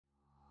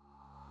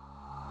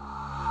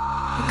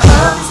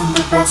isn't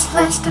the best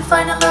place to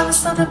find a lover,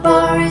 so the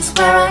bar is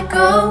where I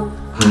go.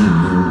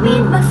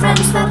 Meet my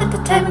friends sat at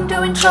the table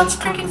doing shots,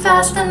 drinking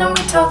fast and then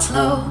we talk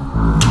slow.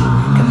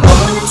 Come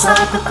on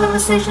inside, the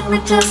conversation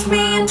with just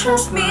me, and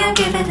trust me, I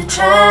give it a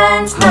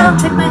chance. Now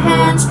take my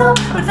hand, stop,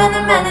 put the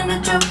man in the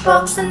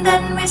jukebox, and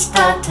then we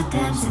start to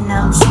dance. And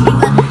now I'm singing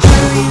like,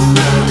 girl, you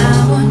know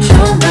I want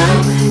your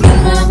love. Your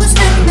love was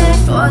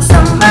made for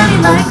somebody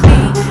like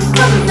me.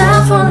 Come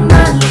now, follow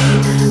my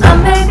lead. I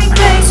may be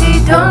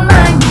crazy, don't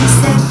mind me.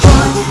 Say,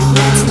 boy,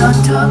 let's not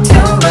talk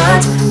too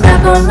much.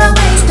 Grab on my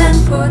waist and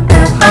put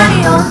that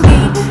body on me.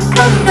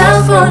 Come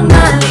now, follow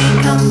my lead.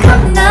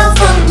 Come now,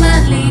 follow my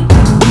lead.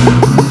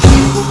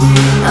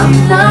 I'm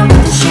in love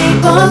with the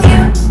shape of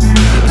you.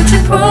 You put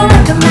your pull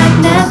like a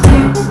magnet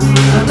too.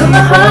 Although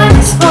my heart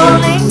is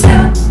falling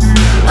too.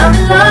 I'm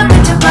in love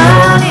with your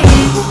body.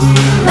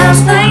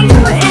 Last night you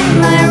were in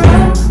my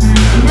room,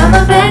 and now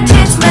my bed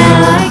sheets smell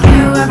like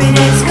you. Every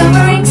day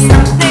discovering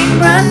something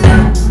brand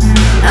new.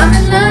 I'm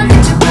in love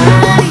with your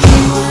body.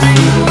 Why,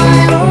 why,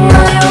 oh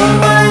why, oh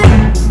why.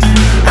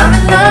 I'm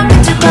in love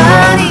with your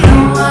body.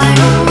 Oh why,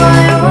 oh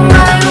why, oh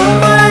why, oh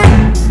why.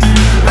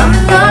 I'm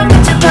in love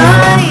with your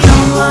body.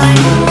 Oh why,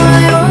 oh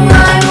why, oh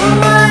why, oh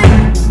why.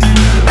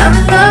 I'm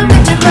in love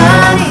with your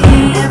body.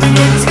 Every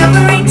day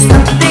discovering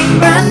something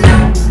brand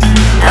new.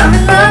 I'm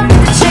in love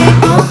with the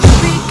shape of the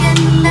weekend.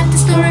 Let the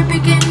story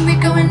begin. We're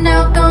going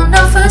out on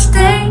our first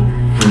day.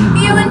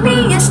 You and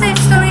me, a safe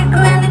story, go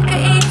and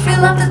eat.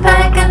 Fill up the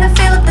bag and then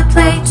fill up the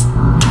plates.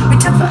 We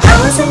talk for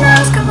hours and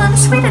hours, come on,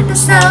 sweet at the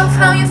south.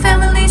 How your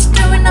family's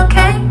doing,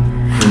 okay?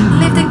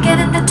 Leave to get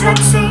in the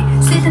taxi,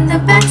 sit in the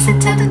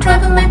backseat, tell the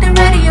driver make the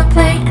radio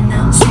play. And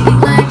now I'm singing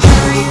like,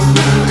 girl, you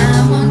know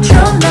I want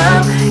your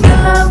love. Your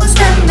love was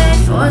made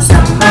for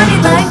somebody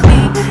like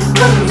me.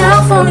 Come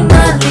now, follow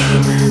my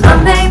lead. I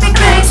may be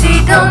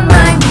crazy, don't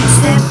mind me.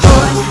 Say,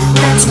 boy,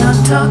 let's not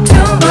talk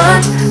too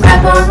much.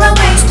 Grab on my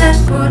waist and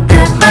put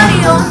that body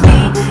on me.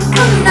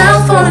 Come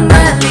now, follow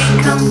my lead.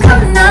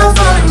 Come now,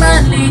 follow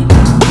my lead.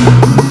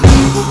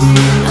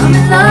 I'm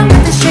in love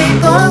with the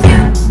shape of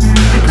you.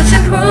 We push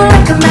and pull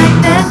like a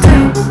magnet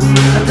too.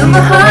 Although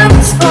my heart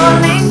is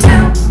falling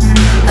too.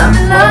 I'm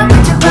in love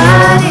with your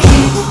body.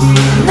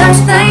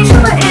 Last night you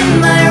were in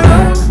my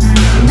room,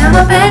 now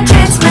my bed